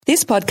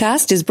This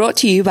podcast is brought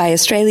to you by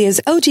Australia's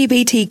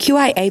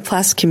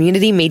LGBTQIA+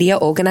 community media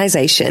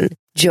organisation,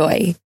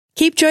 Joy.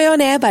 Keep Joy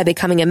on air by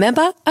becoming a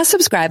member, a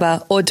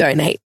subscriber, or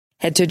donate.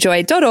 Head to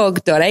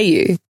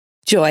joy.org.au.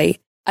 Joy,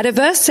 a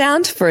diverse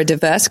sound for a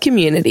diverse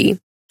community.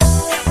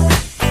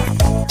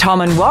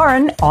 Tom and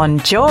Warren on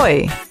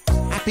Joy.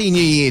 Happy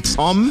New Year,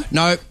 Tom.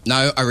 No,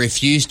 I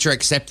refuse to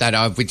accept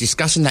that. We're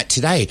discussing that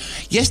today.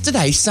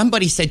 Yesterday,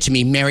 somebody said to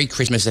me, Merry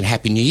Christmas and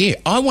Happy New Year.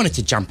 I wanted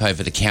to jump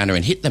over the counter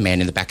and hit the man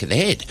in the back of the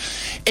head.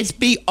 It's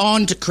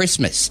beyond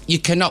Christmas. You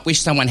cannot wish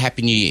someone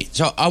Happy New Year.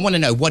 So I want to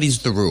know, what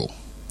is the rule?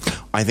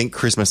 I think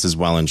Christmas is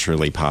well and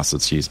truly past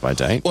its use-by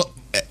date. Well,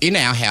 in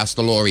our house,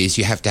 the law is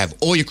you have to have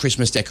all your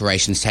Christmas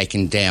decorations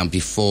taken down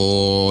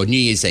before New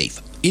Year's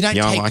Eve. You don't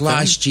take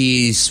last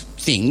year's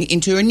thing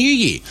into a new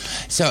year.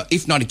 So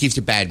if not, it gives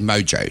you bad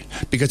mojo.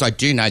 Because I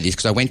do know this,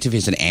 because I went to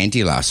visit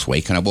Andy last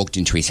week and I walked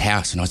into his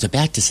house and I was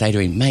about to say to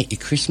him, mate, your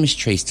Christmas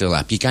tree's still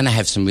up. You're going to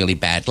have some really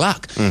bad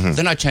luck. Mm-hmm.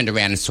 Then I turned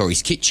around and saw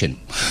his kitchen.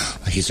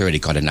 He's already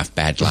got enough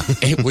bad luck.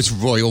 It was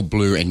royal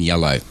blue and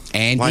yellow.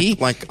 Andy,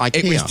 like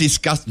IKEA. It was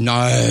disgusting.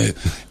 No,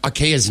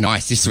 IKEA's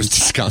nice. This was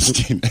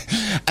disgusting.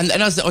 and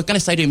I was going to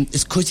say to him,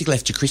 it's because you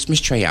left your Christmas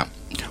tree up.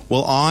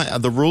 Well,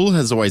 the rule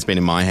has always been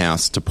in my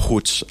house to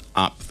put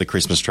up the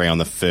Christmas tree on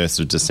the 1st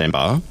of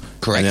December.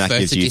 Correct, and then that 1st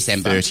gives of you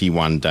December.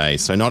 31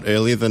 days. So not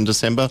earlier than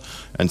December,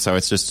 and so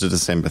it's just a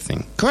December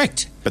thing.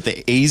 Correct. But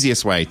the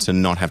easiest way to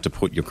not have to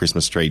put your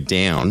Christmas tree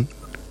down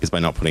is by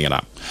not putting it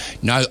up.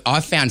 No,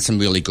 I've found some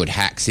really good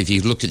hacks. If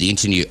you've looked at the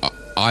internet,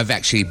 I've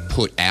actually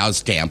put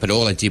ours down, but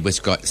all I did was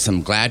got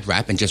some Glad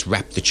wrap and just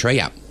wrapped the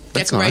tree up.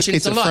 That's nice.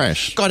 Keeps it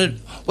fresh. Got it.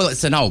 Well,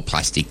 it's an old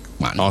plastic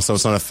one. Oh, so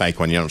it's not a fake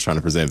one. You're not trying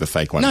to preserve the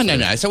fake one.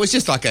 No. So it's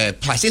just like a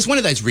plastic. It's one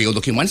of those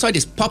real-looking ones. So I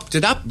just popped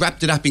it up,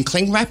 wrapped it up in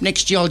cling wrap.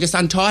 Next year I'll just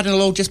untie it and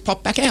it'll all just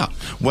pop back out.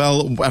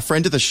 Well, a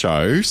friend of the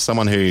show,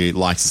 someone who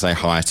likes to say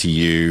hi to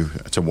you,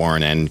 to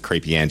Warren and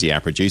Creepy Andy,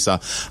 our producer,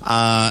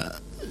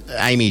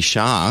 Amy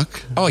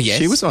Shark. Oh, yes.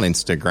 She was on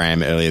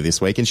Instagram earlier this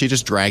week and she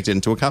just dragged it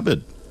into a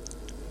cupboard.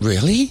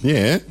 Really?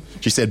 Yeah.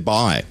 She said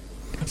bye.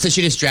 So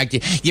she just dragged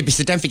it. Yeah, but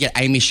so don't forget,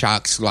 Amy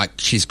Shark's like,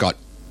 she's got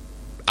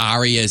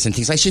arias and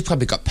things like. She's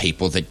probably got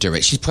people that do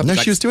it. She's probably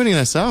she was doing it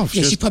herself.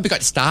 Yeah, she's probably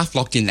got staff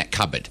locked in that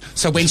cupboard.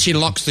 So when she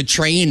locks the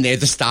tree in there,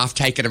 the staff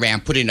take it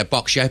around, put it in a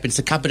box, she opens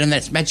the cupboard, and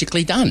that's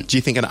magically done. Do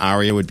you think an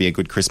aria would be a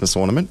good Christmas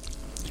ornament?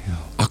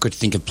 I could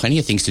think of plenty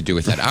of things to do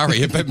with that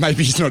aria, but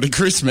maybe it's not a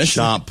Christmas.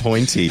 Sharp,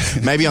 pointy.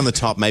 Maybe on the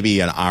top, maybe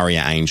an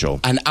aria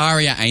angel. An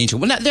aria angel.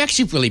 Well, no, they're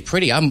actually really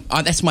pretty.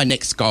 That's my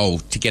next goal,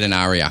 to get an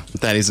aria.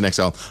 That is the next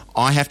goal.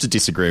 I have to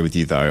disagree with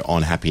you, though,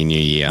 on Happy New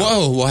Year.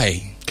 Whoa,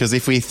 way. Because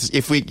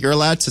if you're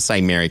allowed to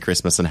say Merry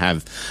Christmas and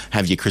have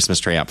your Christmas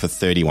tree up for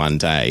 31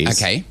 days.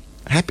 Okay.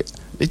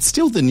 It's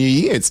still the new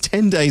year. It's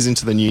 10 days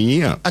into the new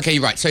year. Okay,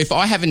 right. So if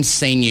I haven't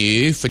seen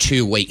you for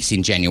 2 weeks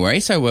in January,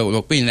 so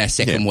we'll be in our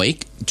second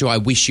week, do I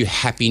wish you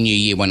Happy New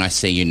Year when I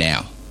see you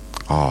now?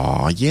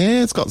 Oh,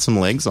 yeah, it's got some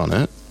legs on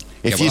it.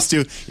 If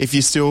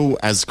you're still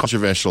as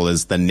controversial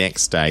as the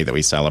next day that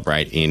we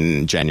celebrate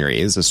in January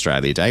is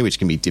Australia Day, which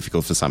can be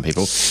difficult for some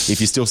people,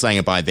 if you're still saying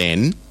it by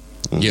then...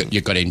 You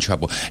got in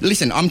trouble.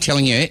 Listen, I'm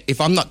telling you, if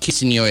I'm not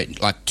kissing you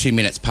at like 2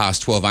 minutes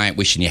past 12, I ain't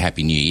wishing you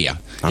Happy New Year.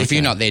 Okay. If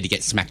you're not there to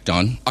get smacked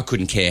on, I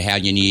couldn't care how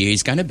your New Year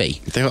is going to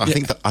be.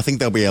 I think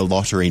there'll be a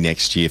lottery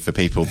next year for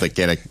people that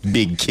get a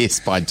big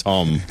kiss by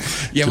Tom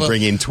to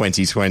bring in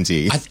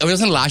 2020. It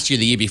wasn't last year,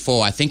 the year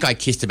before. I think I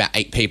kissed about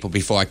 8 people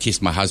before I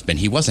kissed my husband.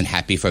 He wasn't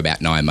happy for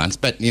about 9 months,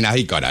 but,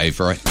 he got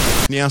over it.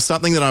 Now,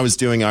 something that I was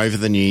doing over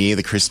the New Year,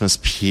 the Christmas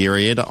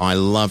period, I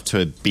love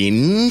to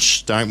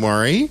binge. Don't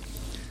worry.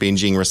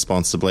 Binging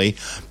responsibly,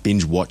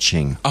 binge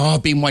watching. Oh,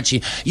 binge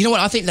watching. You know what?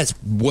 I think that's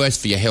worse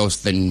for your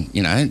health than,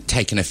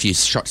 taking a few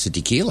shots of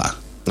tequila.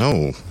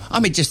 Oh.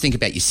 I mean, just think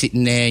about you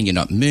sitting there, you're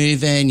not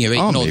moving, you're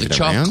eating all the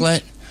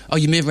chocolate. Around. Oh,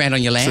 you move around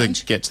on your lounge?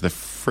 So get to the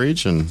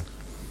fridge and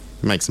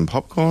make some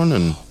popcorn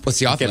and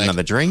get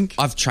another drink.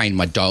 I've trained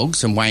my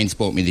dogs, and Wayne's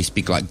bought me this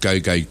big,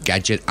 go-go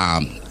gadget.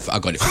 I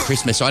got it for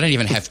Christmas, so I don't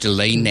even have to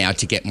lean now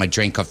to get my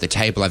drink off the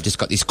table. I've just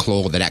got this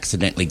claw that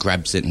accidentally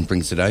grabs it and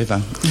brings it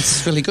over.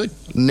 It's really good.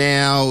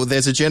 Now,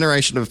 there's a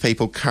generation of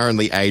people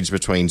currently aged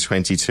between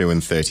 22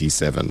 and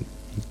 37.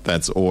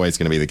 That's always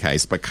going to be the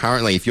case. But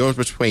currently, if you're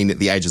between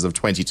the ages of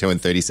 22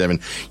 and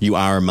 37, you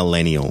are a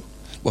millennial.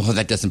 Well,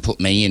 that doesn't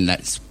put me in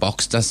that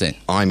box, does it?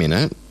 I'm in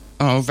it.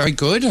 Oh, very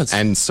good.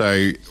 And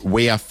so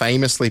we are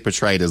famously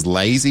portrayed as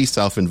lazy,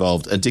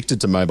 self-involved, addicted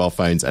to mobile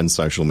phones and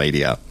social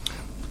media.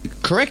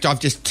 Correct.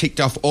 I've just ticked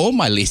off all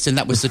my list, and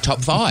that was the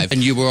top 5.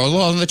 And you were all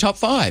on the top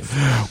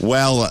 5.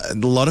 Well, a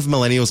lot of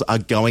millennials are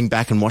going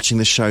back and watching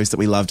the shows that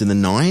we loved in the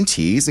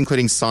 90s,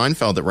 including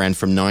Seinfeld that ran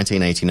from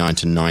 1989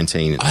 to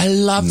 1998. I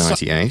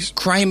love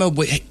Kramer.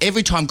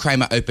 Every time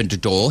Kramer opened a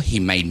door, he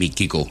made me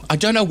giggle. I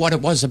don't know what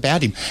it was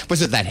about him.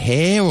 Was it that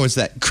hair or was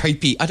that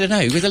creepy? I don't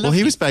know.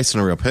 He was based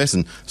on a real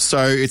person.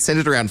 So it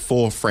centered around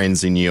 4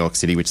 friends in New York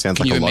City, which sounds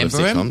like a lot of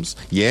sitcoms.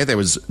 Yeah, there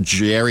was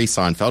Jerry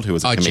Seinfeld, who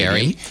was a comedian.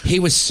 Jerry. He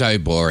was so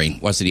boring,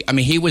 wasn't he? I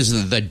mean, he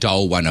was the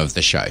dull one of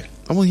the show.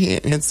 Well,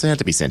 it's had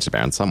to be centred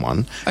around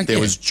someone. Okay. There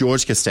was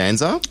George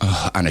Costanza.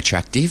 Oh,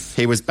 unattractive.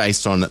 He was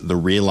based on the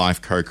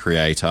real-life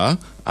co-creator,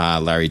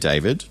 Larry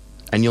David.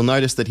 And you'll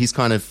notice that he's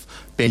kind of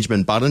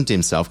Benjamin Buttoned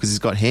himself because he's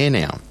got hair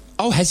now.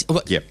 Oh,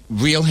 Yep.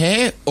 Real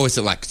hair? Or is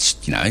it like,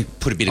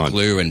 put a bit of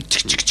glue and...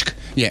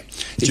 Yeah.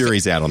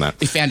 Jury's out on that.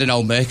 He found an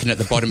old merkin at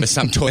the bottom of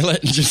some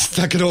toilet and just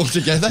stuck it all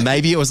together.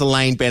 Maybe it was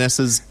Elaine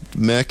Bennis's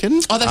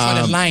merkin. Oh, that's right,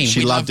 Elaine.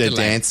 She loved her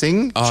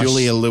dancing. Oh,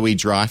 Julia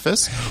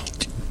Louis-Dreyfus.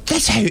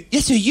 That's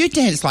who you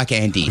dance like,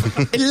 Andy.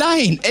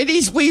 Elaine. It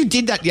is. We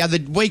did that the other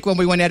week when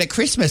we went out at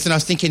Christmas, and I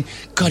was thinking,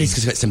 God,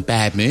 he's got some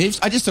bad moves.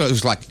 I just thought it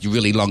was like your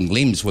really long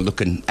limbs were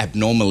looking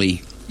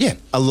abnormally. Yeah.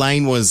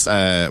 Elaine was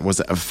a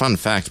fun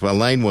fact. Well,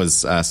 Elaine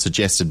was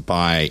suggested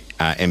by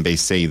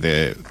NBC,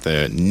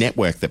 the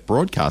network that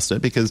broadcast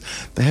it, because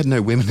they had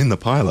no women in the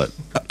pilot.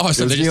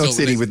 So it was New York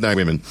City with no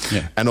women.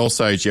 Yeah. And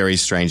also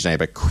Jerry's strange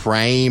neighbour,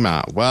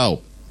 Kramer.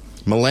 Well,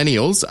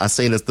 millennials are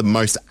seen as the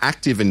most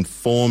active,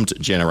 informed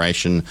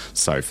generation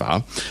so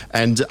far.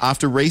 And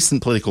after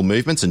recent political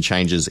movements and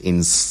changes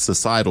in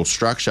societal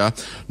structure,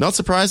 not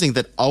surprising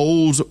that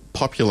old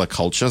popular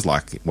cultures,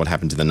 like what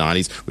happened in the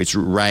 90s, which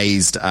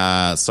raised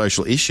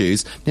social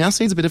issues, now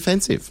seems a bit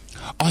offensive.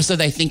 Oh, so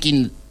they're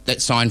thinking that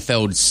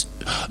Seinfeld's...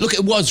 Look,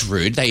 it was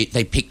rude. They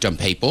picked on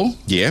people.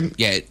 Yeah.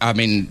 Yeah, I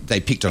mean, they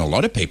picked on a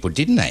lot of people,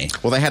 didn't they?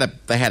 Well, they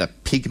had a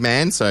pig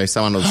man, so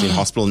someone was in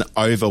hospital, an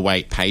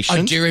overweight patient.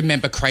 I do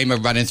remember Kramer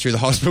running through the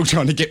hospital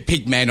trying to get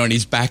pig man on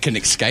his back and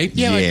escape.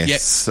 Yeah,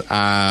 yes.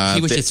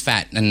 He was just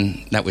fat,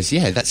 and that was,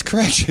 that's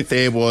correct.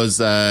 There was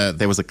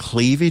a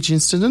cleavage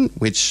incident,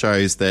 which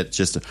shows that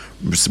just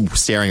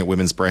staring at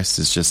women's breasts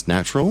is just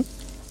natural.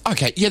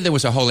 Okay, there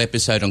was a whole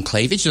episode on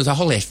cleavage. There was a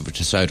whole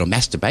episode on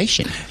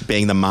masturbation.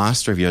 Being the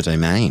master of your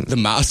domain. The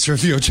master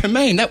of your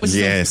domain. That was...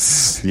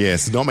 Yes.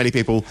 Not many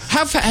people...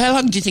 How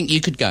long do you think you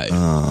could go?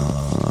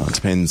 It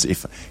depends.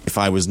 If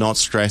I was not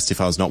stressed, if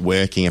I was not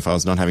working, if I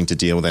was not having to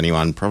deal with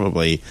anyone,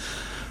 probably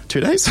 2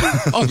 days.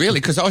 Oh, really?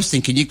 Because I was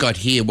thinking you got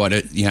here,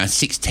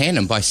 6:10,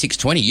 and by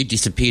 6:20 you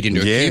disappeared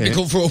into a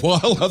cubicle for a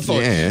while. I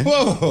thought,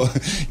 whoa.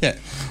 Yeah.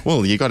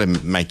 Well, you got to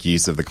make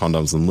use of the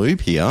condoms and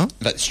lube here.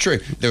 That's true.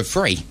 They're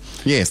free.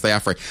 Yes, they are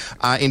free.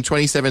 In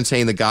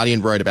 2017, The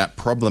Guardian wrote about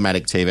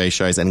problematic TV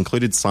shows and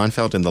included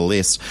Seinfeld in the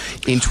list.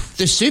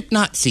 The soup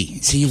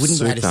Nazi. So you wouldn't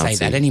be able to say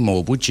that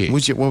anymore, would you?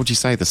 What would you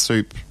say? The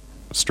soup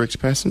strict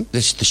person?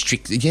 The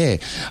strict, yeah.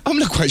 I'm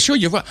not quite sure.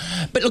 You're right.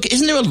 But look,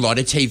 isn't there a lot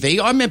of TV?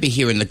 I remember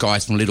hearing the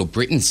guys from Little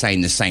Britain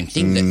saying the same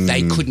thing, that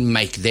they couldn't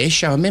make their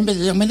show.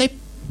 They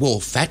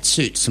wore fat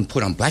suits and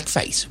put on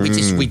blackface.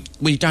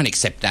 We don't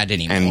accept that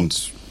anymore.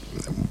 And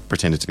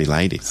pretended to be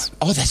ladies.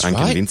 Oh, that's right.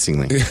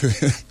 Unconvincingly.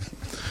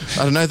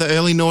 I don't know, the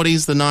early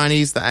noughties, the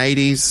 90s, the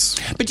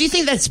 80s. But do you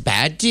think that's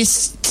bad?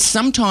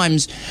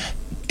 Sometimes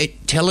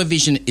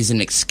television is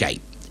an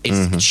escape.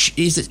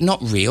 Is it not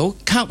real?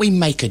 Can't we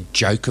make a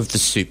joke of the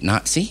soup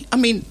Nazi? I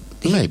mean,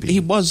 maybe. He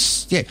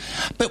was, yeah.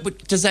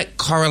 But does that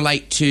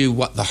correlate to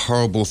what the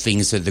horrible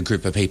things that the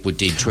group of people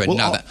did to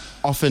another?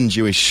 Often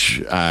Jewish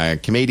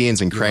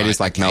comedians and creators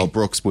Mel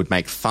Brooks would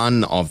make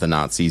fun of the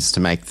Nazis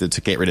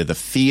to get rid of the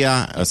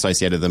fear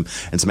associated with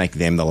them and to make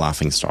them the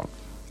laughingstock.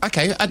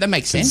 Okay, that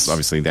makes sense.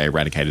 Obviously, they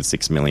eradicated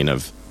 6 million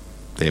of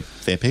their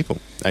people.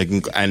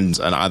 And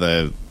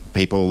other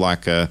people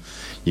like...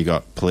 you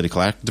got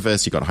political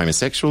activists, you got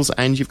homosexuals,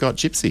 and you've got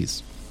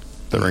gypsies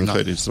that were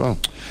included as well.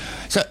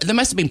 So there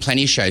must have been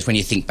plenty of shows when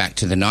you think back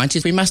to the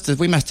 90s.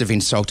 We must have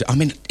insulted... I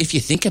mean, if you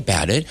think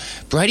about it,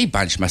 Brady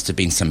Bunch must have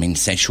been some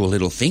insensual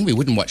little thing. We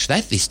wouldn't watch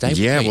that this day,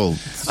 yeah, would we? Well...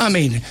 I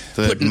mean...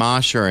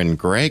 Marsha and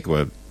Greg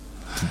were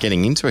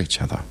getting into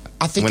each other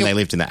when they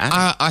lived in the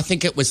attic. I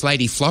think it was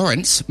Lady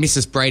Florence,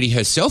 Mrs. Brady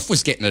herself,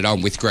 was getting it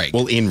on with Greg.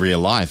 Well, in real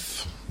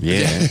life,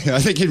 yeah.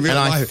 I think in real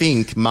life... And I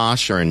think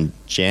Marsha and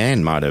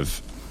Jan might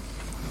have...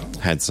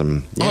 had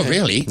some... Yeah, oh,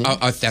 really? Yeah.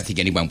 I don't think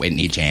anyone went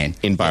near Jan.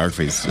 In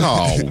biographies.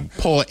 Oh,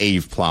 poor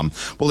Eve Plum.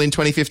 Well, in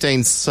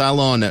 2015,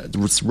 Salon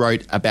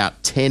wrote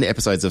about 10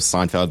 episodes of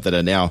Seinfeld that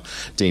are now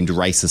deemed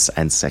racist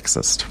and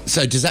sexist.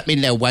 So does that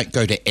mean they won't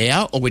go to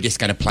air, or we're just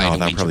going to play the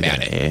winch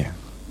about it? Air.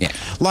 Yeah.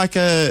 Like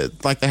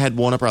they had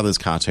Warner Brothers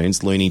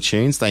cartoons, Looney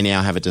Tunes. They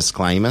now have a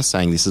disclaimer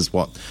saying this is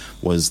what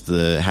was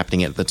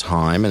happening at the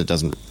time, and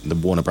the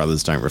Warner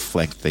Brothers don't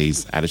reflect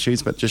these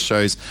attitudes, but just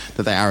shows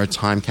that they are a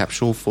time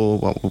capsule for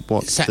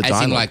what's the dialogue.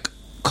 As in like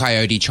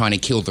Coyote trying to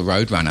kill the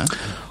Roadrunner?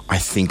 I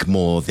think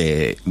more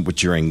there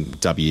during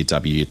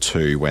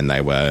WW2 when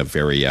they were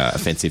very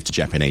offensive to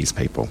Japanese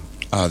people.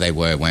 Oh, they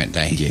were, weren't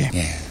they?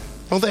 Yeah.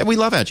 Well, we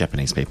love our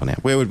Japanese people now.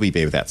 Where would we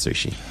be without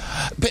sushi?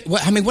 But,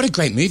 what a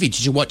great movie.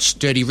 Did you watch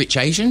Dirty Rich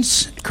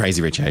Asians?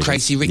 Crazy Rich Asians.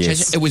 Crazy Rich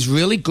Asians. It was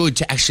really good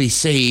to actually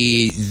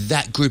see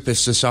that group of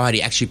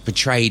society actually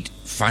portrayed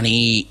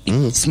funny,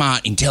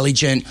 smart,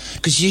 intelligent.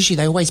 Because usually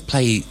they always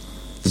play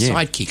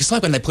sidekick. It's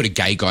like when they put a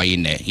gay guy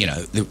in there,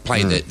 they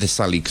play the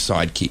silly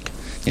sidekick.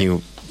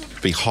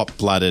 be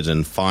hot-blooded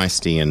and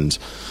feisty and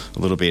a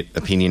little bit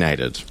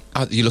opinionated.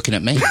 Oh, you're looking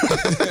at me. A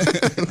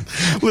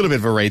little bit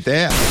of a read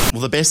there.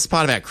 Well, the best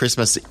part about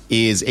Christmas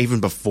is even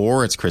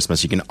before it's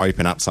Christmas, you can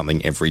open up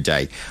something every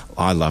day.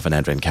 I love an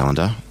advent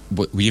calendar.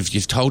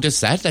 You've told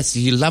us that.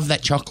 You love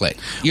that chocolate.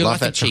 You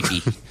love like that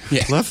cheeky.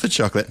 Yeah. Love the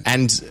chocolate.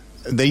 And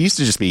there used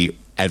to just be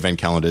advent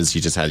calendars. You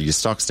just had your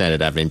stock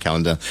standard advent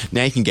calendar.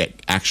 Now you can get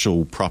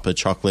actual proper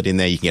chocolate in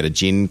there. You can get a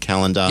gin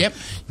calendar. Yep.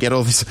 Get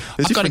all this.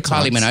 I've got a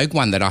Kylie Minogue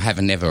one that I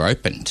haven't never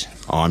opened.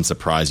 Oh, I'm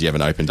surprised you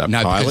haven't opened up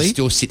Kylie. No, because it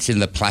still sits in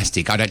the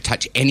plastic. I don't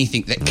touch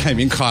anything that came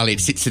in Kylie. It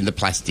sits in the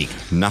plastic.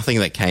 Nothing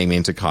that came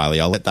into Kylie.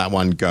 I'll let that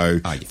one go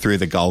through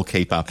the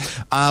goalkeeper.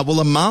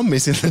 Well, a mum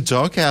is in the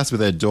doghouse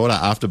with her daughter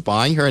after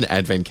buying her an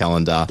advent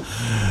calendar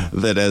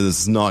that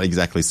is not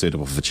exactly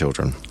suitable for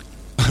children.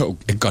 Oh,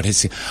 God,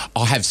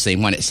 I have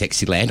seen one at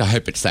Sexyland. I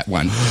hope it's that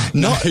one.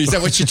 No, is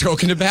that what you're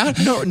talking about?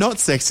 No, not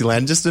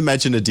Sexyland. Just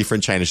imagine a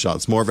different chain of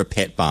shops. More of a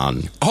pet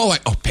barn.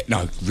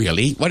 No,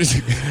 really? What is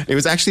it? It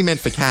was actually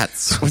meant for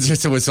cats.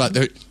 It was like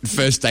the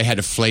first they had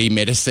a flea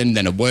medicine,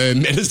 then a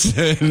worm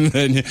medicine.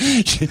 Then,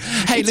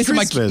 hey, listen,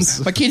 my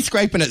kid's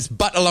scraping its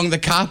butt along the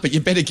carpet. You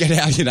better get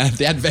out,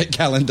 the advent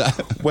calendar.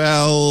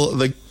 Well,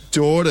 the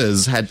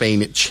daughters had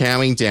been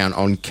chowing down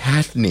on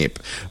catnip.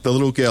 The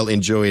little girl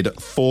enjoyed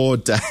 4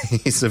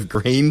 days of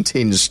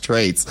green-tinged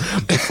treats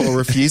before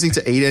refusing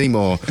to eat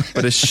anymore,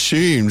 but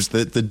assumed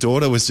that the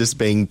daughter was just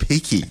being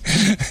picky.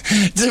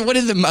 So what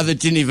if the mother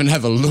didn't even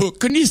have a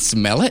look? Couldn't you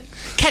smell it?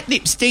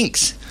 Catnip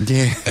stinks.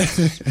 Yeah.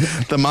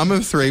 The mum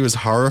of 3 was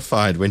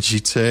horrified when she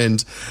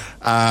turned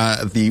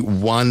the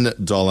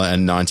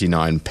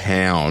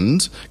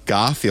 $1.99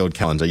 Garfield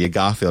calendar. Your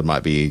Garfield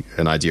might be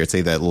an idea. It's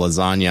either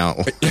lasagna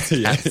or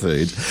cat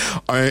food.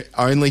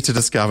 Only to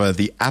discover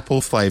the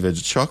apple-flavoured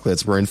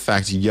chocolates were in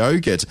fact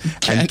yogurt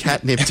and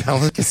catnip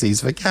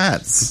delicacies for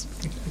cats.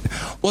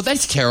 Well,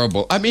 that's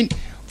terrible. I mean,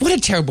 what a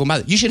terrible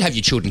mother. You should have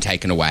your children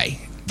taken away.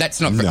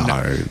 That's not...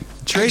 No.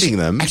 Treating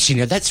them.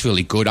 Actually, no, that's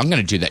really good. I'm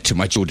going to do that to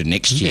my children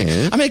next year.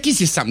 Yeah. I mean, it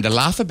gives you something to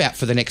laugh about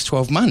for the next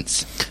 12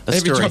 months. A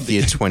story for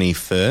your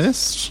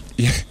 21st.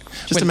 Yeah.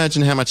 Just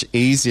imagine how much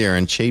easier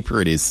and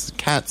cheaper it is.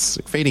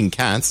 Feeding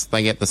cats,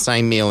 they get the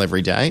same meal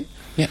every day.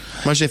 Yeah.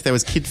 Imagine if there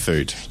was kid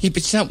food. Yeah,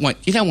 but you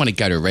don't want to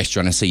go to a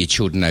restaurant and see your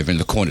children over in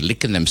the corner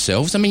licking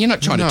themselves. I mean, you're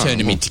not trying to turn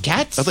them into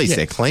cats. At least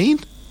they're clean.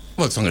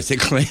 Well, as long as they're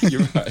clean,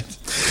 you're right.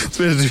 It's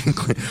better to be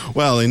clean.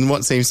 Well, in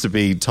what seems to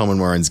be Tom and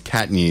Warren's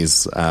cat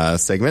news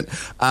segment,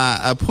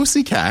 a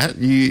pussy cat,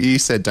 you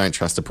said don't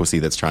trust a pussy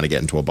that's trying to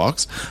get into a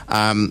box.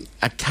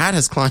 A cat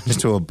has climbed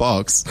into a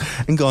box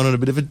and gone on a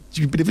bit of a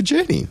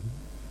journey.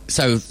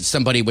 So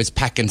somebody was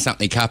packing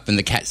something up and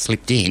the cat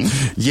slipped in?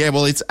 Yeah,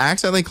 well, it's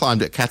accidentally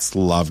climbed it. Cats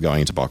love going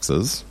into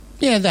boxes.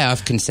 Yeah, I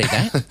can see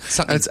that.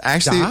 It's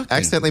actually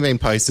accidentally been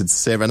posted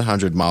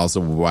 700 miles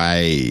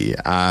away.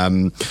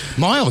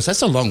 Miles?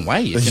 That's a long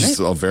way, isn't it? It's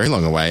a very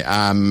long way.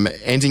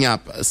 Ending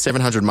up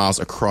 700 miles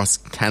across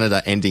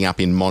Canada, ending up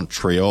in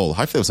Montreal.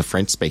 Hopefully it was a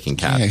French-speaking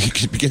cat. Yeah, you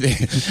could get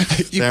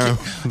there.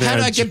 How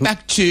do I get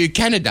back to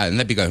Canada? And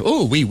they'd be going,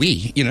 oh,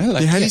 oui.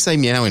 How do you say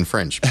meow in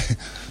French?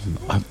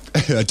 I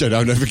don't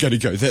know. I'm never going to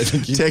go there.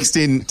 Text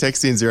in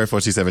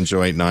 0427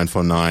 Joy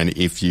 949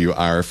 if you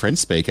are a French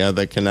speaker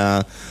that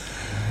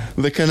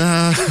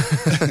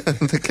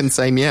can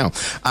say meow.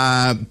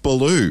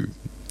 Baloo,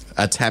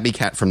 a tabby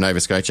cat from Nova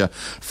Scotia,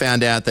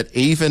 found out that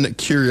even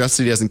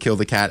curiosity doesn't kill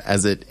the cat,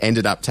 as it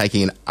ended up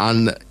taking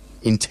an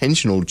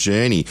unintentional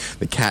journey.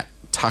 The cat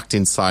tucked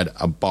inside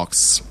a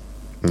box.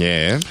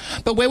 Yeah.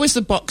 But where was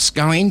the box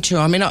going to?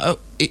 I mean, are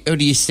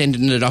you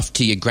sending it off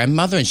to your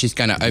grandmother and she's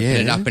going to open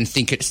it up and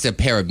think it's a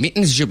pair of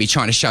mittens? She'll be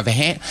trying to shove a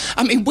hand.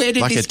 I mean, where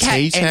did this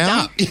cat end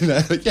up?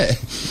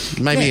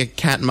 Maybe a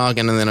cat mug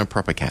and then a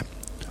proper cat.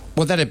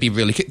 Well, that'd be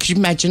really good. Could you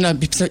imagine?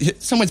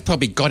 Someone's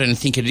probably got it and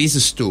think it is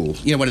a stool.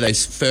 One of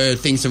those fur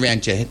things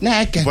around your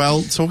neck.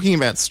 Well, talking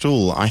about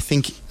stool, I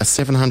think a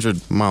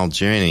 700-mile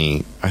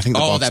journey, I think the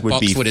box would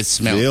be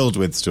filled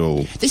with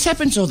stool. This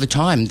happens all the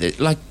time.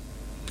 Like,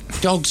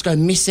 dogs go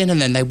missing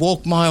and then they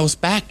walk miles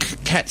back.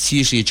 Cats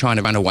usually are trying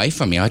to run away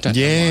from you. I don't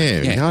know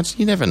why. Yeah. God,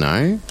 you never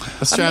know.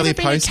 Australia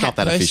Post not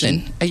that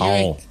efficient.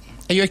 Are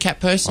you a cat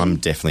person? I'm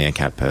definitely a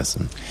cat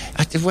person.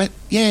 I don't know.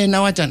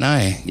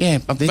 Yeah,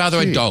 I'd rather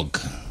a dog.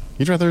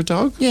 You'd rather a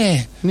dog?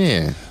 Yeah.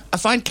 Yeah. I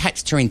find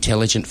cats too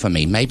intelligent for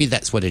me. Maybe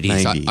that's what it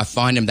is. I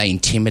find them, they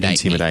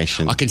intimidate me.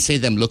 I can see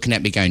them looking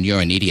at me going, you're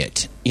an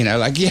idiot.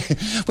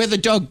 Where the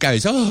dog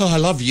goes, oh, I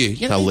love you.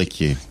 They'll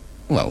lick you.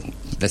 Well,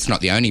 that's not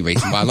the only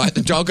reason why I like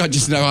the dog. I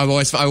just know I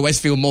always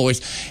feel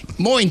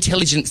more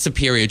intelligent,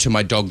 superior to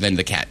my dog than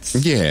the cats.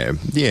 Yeah.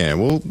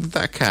 Well,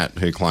 that cat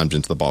who climbed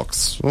into the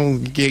box, well,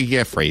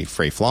 yeah, free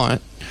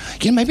flight.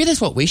 Yeah, maybe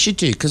that's what we should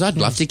do, because I'd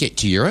love to get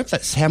to Europe.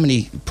 That's how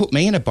many... Put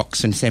me in a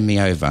box and send me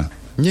over.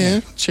 Yeah,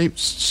 cheap.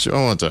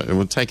 Oh, it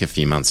will take a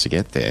few months to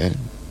get there.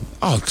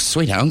 Oh,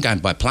 sweetheart, I'm going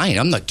by plane.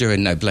 I'm not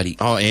doing no bloody...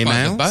 Oh,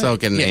 airmail? So I'll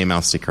get an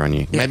airmail sticker on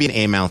you. Yeah. Maybe an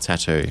airmail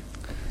tattoo.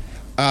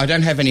 I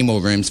don't have any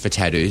more rooms for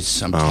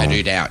tattoos. I'm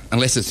tattooed out,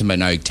 unless it's a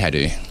Minogue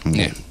tattoo.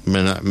 Yeah.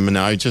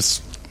 Minogue,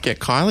 just get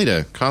Kylie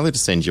to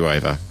send you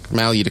over.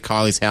 Mail you to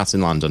Kylie's house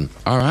in London.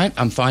 All right,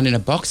 I'm finding a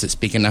box that's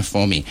big enough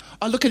for me.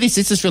 Oh, look at this.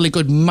 This is really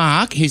good.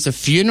 Mark, who's a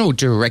funeral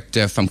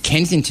director from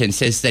Kensington,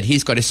 says that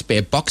he's got a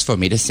spare box for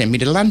me to send me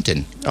to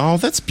London. Oh,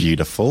 that's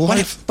beautiful.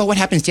 But what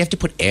happens? Do you have to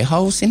put air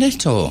holes in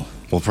it, or...?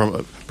 Well,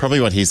 probably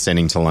what he's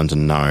sending to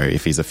London, no,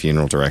 if he's a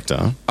funeral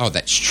director. Oh,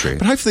 that's true.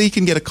 But hopefully you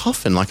can get a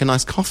coffin, like a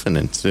nice coffin,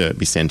 and to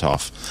be sent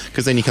off,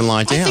 because then you can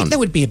lie down. I think that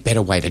would be a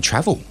better way to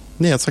travel.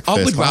 Yeah, it's like first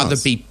I would class. rather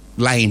be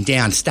laying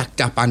down, stuck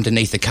up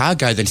underneath the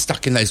cargo than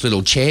stuck in those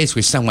little chairs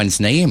with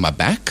someone's knee in my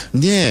back.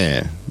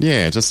 Yeah.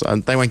 Just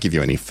they won't give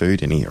you any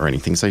food or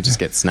anything, so you just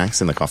get snacks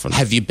in the coffin.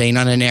 Have you been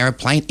on an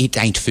aeroplane? It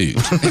ain't food.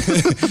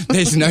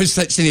 There's no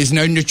such thing. There's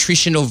no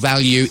nutritional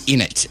value in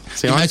it.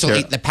 See, you might as well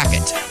eat the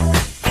packet.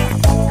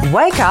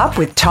 Wake up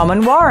with Tom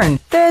and Warren,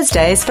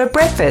 Thursdays for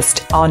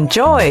breakfast on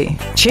Joy.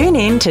 Tune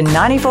in to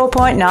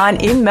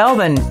 94.9 in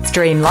Melbourne.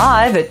 Stream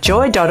live at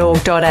joy.org.au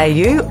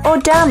or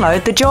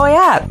download the Joy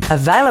app.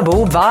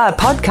 Available via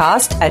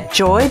podcast at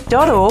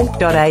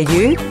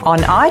joy.org.au, on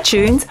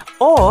iTunes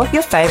or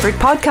your favourite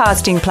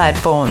podcasting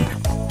platform.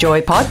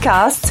 Joy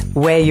Podcasts,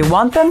 where you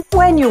want them,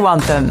 when you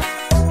want them.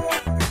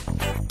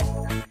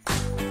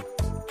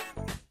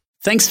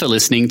 Thanks for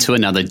listening to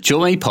another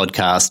Joy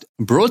podcast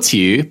brought to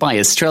you by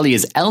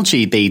Australia's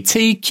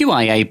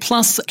LGBTQIA+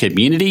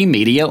 community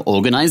media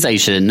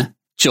organisation,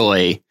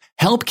 Joy.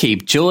 Help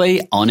keep Joy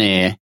on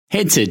air.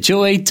 Head to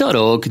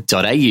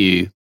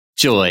joy.org.au.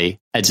 Joy,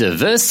 a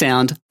diverse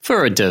sound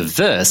for a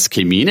diverse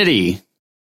community.